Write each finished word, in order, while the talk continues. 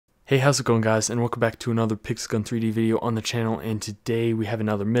Hey, how's it going, guys, and welcome back to another PG3D video on the channel. And today we have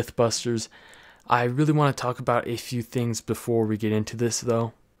another Mythbusters. I really want to talk about a few things before we get into this,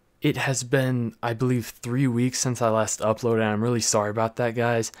 though. It has been, I believe, 3 weeks since I last uploaded, and I'm really sorry about that,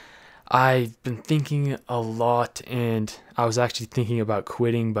 guys. I've been thinking a lot, and I was actually thinking about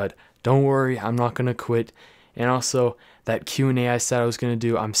quitting, but don't worry, I'm not going to quit. And also, that Q&A I said I was going to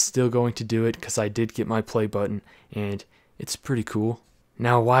do, I'm still going to do it because I did get my play button, and it's pretty cool.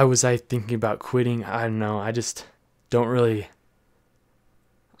 Now, why was I thinking about quitting? I don't know. I just don't really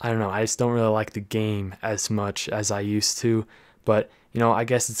like the game as much as I used to. But, you know, I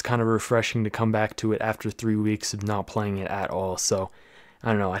guess it's kind of refreshing to come back to it after 3 weeks of not playing it at all. So, I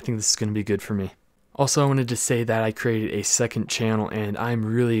don't know. I think this is going to be good for me. Also, I wanted to say that I created a second channel, and I'm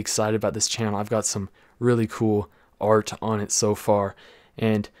really excited about this channel. I've got some really cool art on it so far,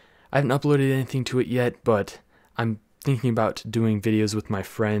 and I haven't uploaded anything to it yet, but I'm thinking about doing videos with my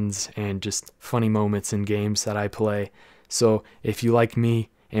friends and just funny moments in games that I play. So if you like me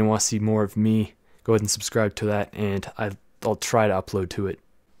and want to see more of me, go ahead and subscribe to that, and I'll try to upload to it.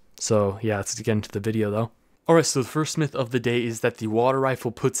 So yeah, let's get into the video though. Alright, so the first myth of the day is that the water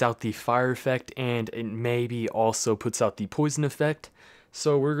rifle puts out the fire effect, and it maybe also puts out the poison effect.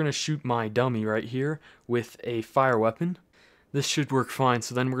 So we're going to shoot my dummy right here with a fire weapon. This should work fine,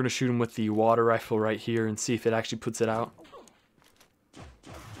 so then we're going to shoot him with the water rifle right here and see if it actually puts it out.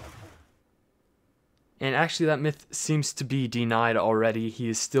 And actually that myth seems to be denied already. He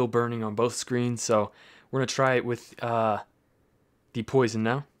is still burning on both screens, so we're going to try it with the poison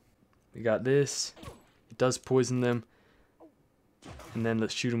now. We got this. It does poison them. And then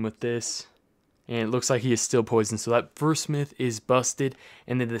let's shoot him with this. And it looks like he is still poisoned. So that first myth is busted.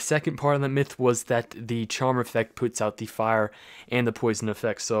 And then the second part of the myth was that the charm effect puts out the fire and the poison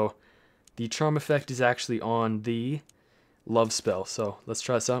effect. So the charm effect is actually on the love spell. So let's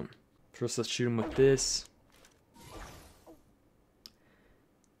try this out. First, let's shoot him with this.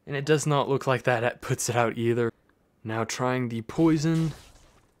 And it does not look like that puts it out either. Now trying the poison.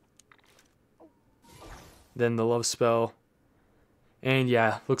 Then the love spell. And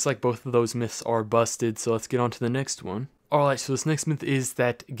yeah, looks like both of those myths are busted, so let's get on to the next one. Alright, so this next myth is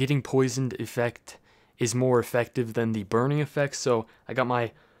that getting poisoned effect is more effective than the burning effect. So I got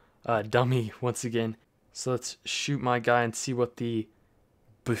my dummy once again. So let's shoot my guy and see what the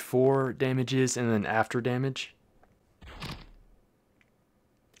before damage is and then after damage.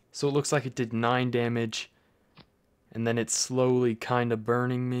 So it looks like it did 9 damage, and then it's slowly kind of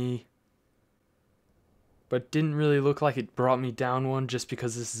burning me. But didn't really look like it brought me down one, just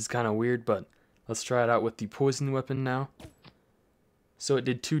because this is kind of weird. But let's try it out with the poison weapon now. So it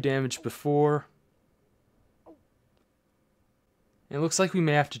did 2 damage before. And it looks like we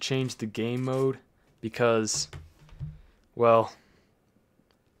may have to change the game mode, because, well,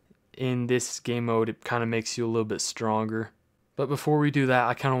 in this game mode it kind of makes you a little bit stronger. But before we do that,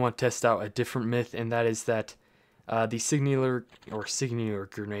 I kind of want to test out a different myth, and that is that the singular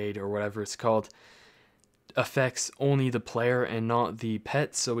grenade, or whatever it's called, affects only the player and not the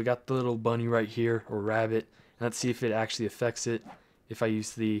pet. So we got the little bunny right here, or rabbit, and let's see if it actually affects it if I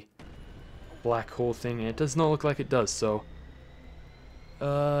use the black hole thing. And it does not look like it does, so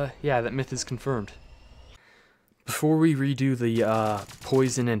yeah, that myth is confirmed. Before we redo the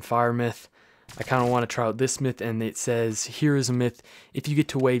poison and fire myth, I kind of want to try out this myth, and it says, here is a myth: if you get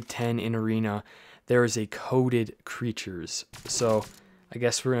to wave 10 in arena, there is a coded creatures. So I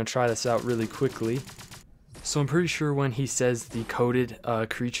guess we're going to try this out really quickly. So I'm pretty sure when he says the coded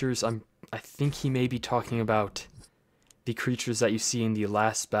creatures, I think he may be talking about the creatures that you see in the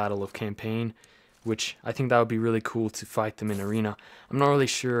last battle of campaign, which I think that would be really cool to fight them in arena. I'm not really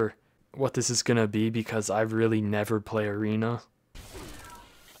sure what this is gonna be because I really never play arena.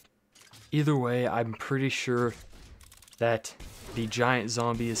 Either way, I'm pretty sure that the giant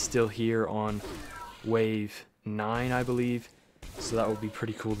zombie is still here on wave 9, I believe. So that would be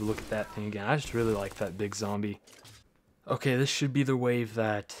pretty cool to look at that thing again. I just really like that big zombie. Okay, this should be the wave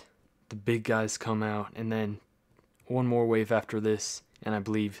that the big guys come out, and then one more wave after this, and I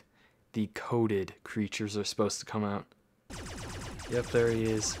believe the coded creatures are supposed to come out. Yep, there he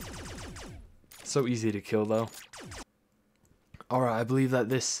is. So easy to kill though. Alright, I believe that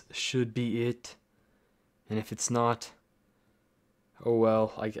this should be it. And if it's not, oh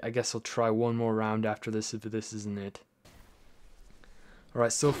well, I guess I'll try one more round after this if this isn't it.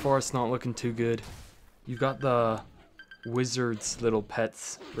 Alright, so far it's not looking too good. You've got the wizard's little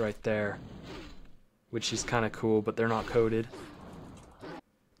pets right there, which is kind of cool, but they're not coded.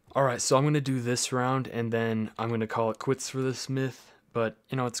 Alright, so I'm going to do this round, and then I'm going to call it quits for this myth. But,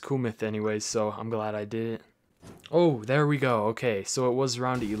 you know, it's a cool myth anyways, so I'm glad I did it. Oh, there we go. Okay, so it was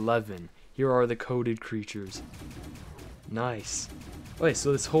round 11. Here are the coded creatures. Nice. Okay,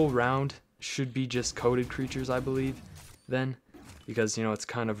 so this whole round should be just coded creatures, I believe, then, because, you know, it's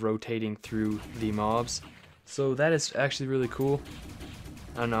kind of rotating through the mobs. So that is actually really cool.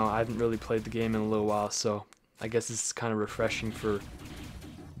 I don't know, I haven't really played the game in a little while, so I guess it's kind of refreshing for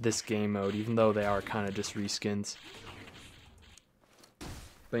this game mode, even though they are kind of just reskins.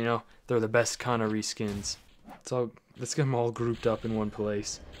 But, you know, they're the best kind of reskins. So let's get them all grouped up in one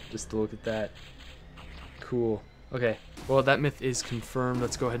place, just to look at that. Cool. Okay, well, that myth is confirmed.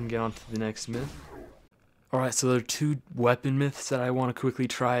 Let's go ahead and get on to the next myth. Alright, so there are two weapon myths that I want to quickly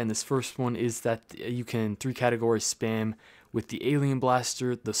try, and this first one is that you can 3 category spam with the Alien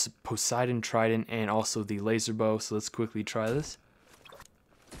Blaster, the Poseidon Trident, and also the Laser Bow, so let's quickly try this.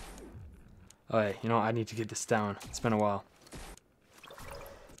 Alright, you know, I need to get this down. It's been a while.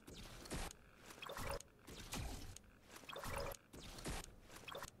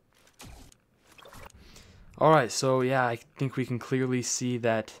 Alright, so yeah, I think we can clearly see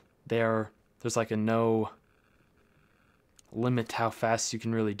that there's like a no limit how fast you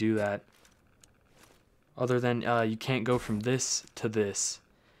can really do that. Other than you can't go from this to this.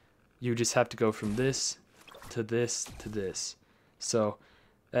 You just have to go from this to this to this. So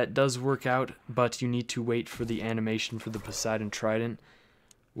that does work out, but you need to wait for the animation for the Poseidon Trident,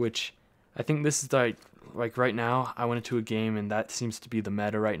 which I think this is like right now I went into a game and that seems to be the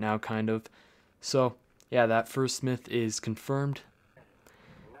meta right now, kind of. So yeah, that first myth is confirmed.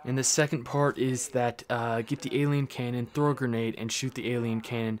 And the second part is that get the alien cannon, throw a grenade, and shoot the alien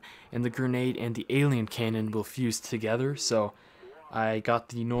cannon, and the grenade and the alien cannon will fuse together. So I got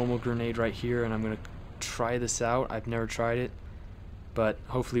the normal grenade right here, and I'm going to try this out. I've never tried it, but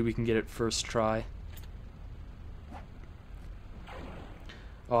hopefully we can get it first try.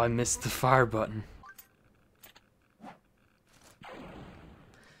 Oh, I missed the fire button.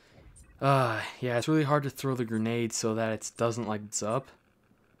 Yeah, it's really hard to throw the grenade so that it doesn't like it's up.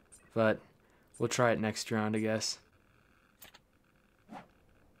 But we'll try it next round, I guess.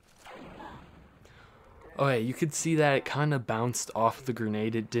 Okay, you could see that it kind of bounced off the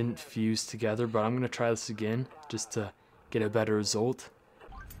grenade. It didn't fuse together, but I'm going to try this again just to get a better result.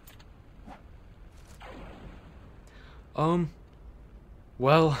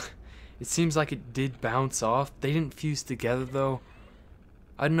 Well, it seems like it did bounce off. They didn't fuse together, though.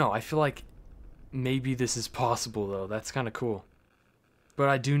 I don't know, I feel like maybe this is possible, though. That's kind of cool. But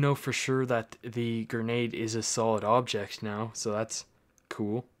I do know for sure that the grenade is a solid object now, so that's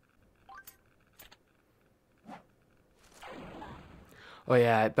cool. Oh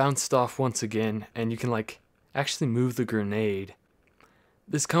yeah, it bounced off once again, and you can like actually move the grenade.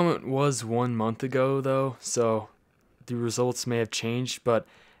 This comment was 1 month ago though, so the results may have changed, but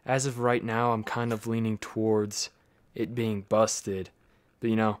as of right now I'm kind of leaning towards it being busted. But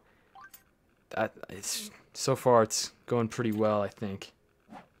you know, so far it's going pretty well, I think.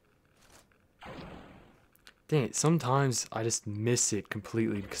 Dang it, sometimes I just miss it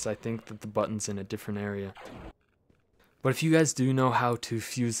completely because I think that the button's in a different area. But if you guys do know how to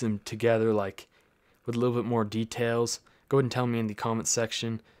fuse them together, like with a little bit more details, go ahead and tell me in the comment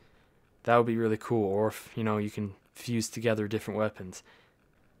section. That would be really cool. Or if, you know, you can fuse together different weapons.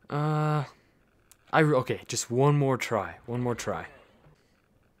 Okay, just one more try. One more try.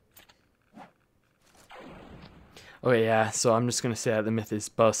 Okay, yeah, so I'm just going to say that the myth is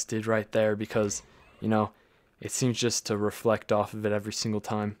busted right there because, you know, it seems just to reflect off of it every single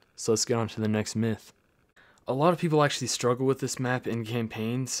time. So let's get on to the next myth. A lot of people actually struggle with this map in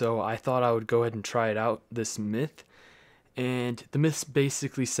campaign, so I thought I would go ahead and try it out, this myth. And the myth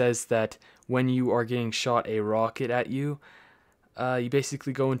basically says that when you are getting shot a rocket at you, you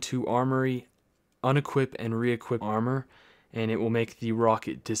basically go into armory, unequip and re-equip armor, and it will make the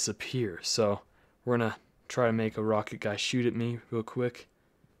rocket disappear. So we're going to try to make a rocket guy shoot at me real quick.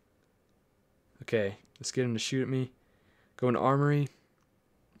 Okay, let's get him to shoot at me. Go into armory,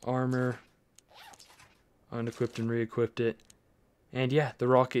 armor, unequipped and re-equipped it. And yeah, the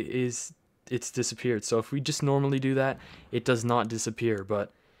rocket it's disappeared. So if we just normally do that, it does not disappear.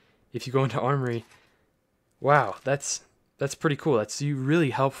 But if you go into armory, wow, that's pretty cool. That's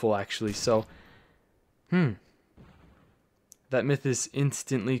really helpful actually. So, that myth is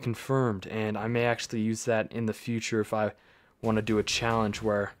instantly confirmed, and I may actually use that in the future if I want to do a challenge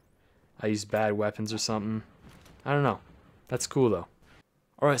where I use bad weapons or something. I don't know. That's cool though.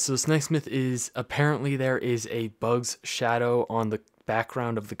 Alright, so this next myth is apparently there is a Bug's shadow on the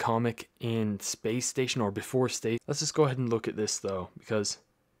background of the comic in Space Station or before Space. Let's just go ahead and look at this though, because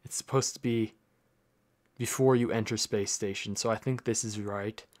it's supposed to be before you enter Space Station, so I think this is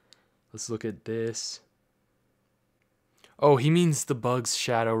right. Let's look at this. Oh, he means the bug's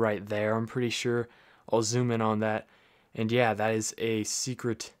shadow right there, I'm pretty sure. I'll zoom in on that. And yeah, that is a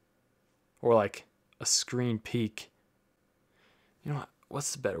secret, or like a screen peek. You know what?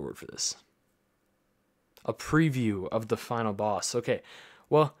 What's the better word for this? A preview of the final boss. Okay,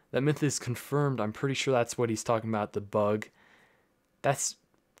 well, that myth is confirmed. I'm pretty sure that's what he's talking about, the bug. That's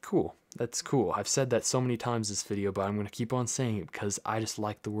cool. That's cool. I've said that so many times this video, but I'm going to keep on saying it because I just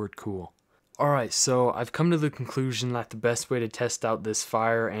like the word cool. Alright, so I've come to the conclusion that the best way to test out this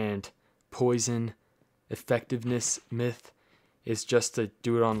fire and poison effectiveness myth is just to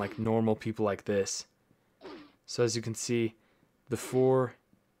do it on like normal people like this. So as you can see, the 4,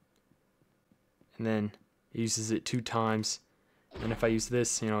 and then it uses it 2 times. And if I use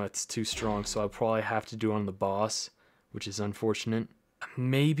this, you know, it's too strong, so I'll probably have to do it on the boss, which is unfortunate.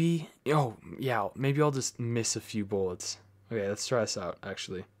 Maybe, oh yeah, maybe I'll just miss a few bullets. Okay, let's try this out,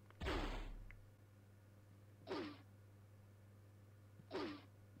 actually.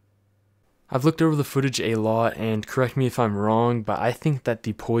 I've looked over the footage a lot, and correct me if I'm wrong, but I think that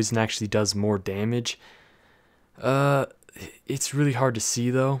the poison actually does more damage. It's really hard to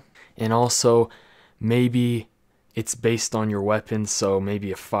see though, and also maybe it's based on your weapon, so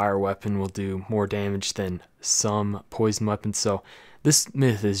maybe a fire weapon will do more damage than some poison weapons. So this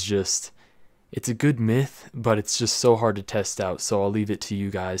myth is just, it's a good myth, but it's just so hard to test out, so I'll leave it to you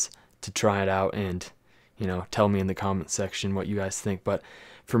guys to try it out and, you know, tell me in the comment section what you guys think. But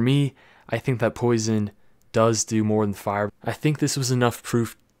for me, I think that poison does do more than fire. I think this was enough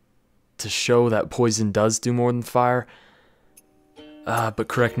proof to show that poison does do more than fire. But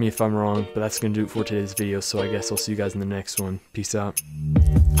correct me if I'm wrong, but that's going to do it for today's video, so I guess I'll see you guys in the next one. Peace out.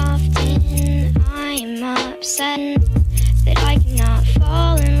 Often I'm upset that I cannot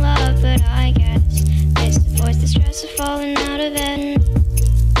fall in love, but I guess this avoids the stress of falling out of bed.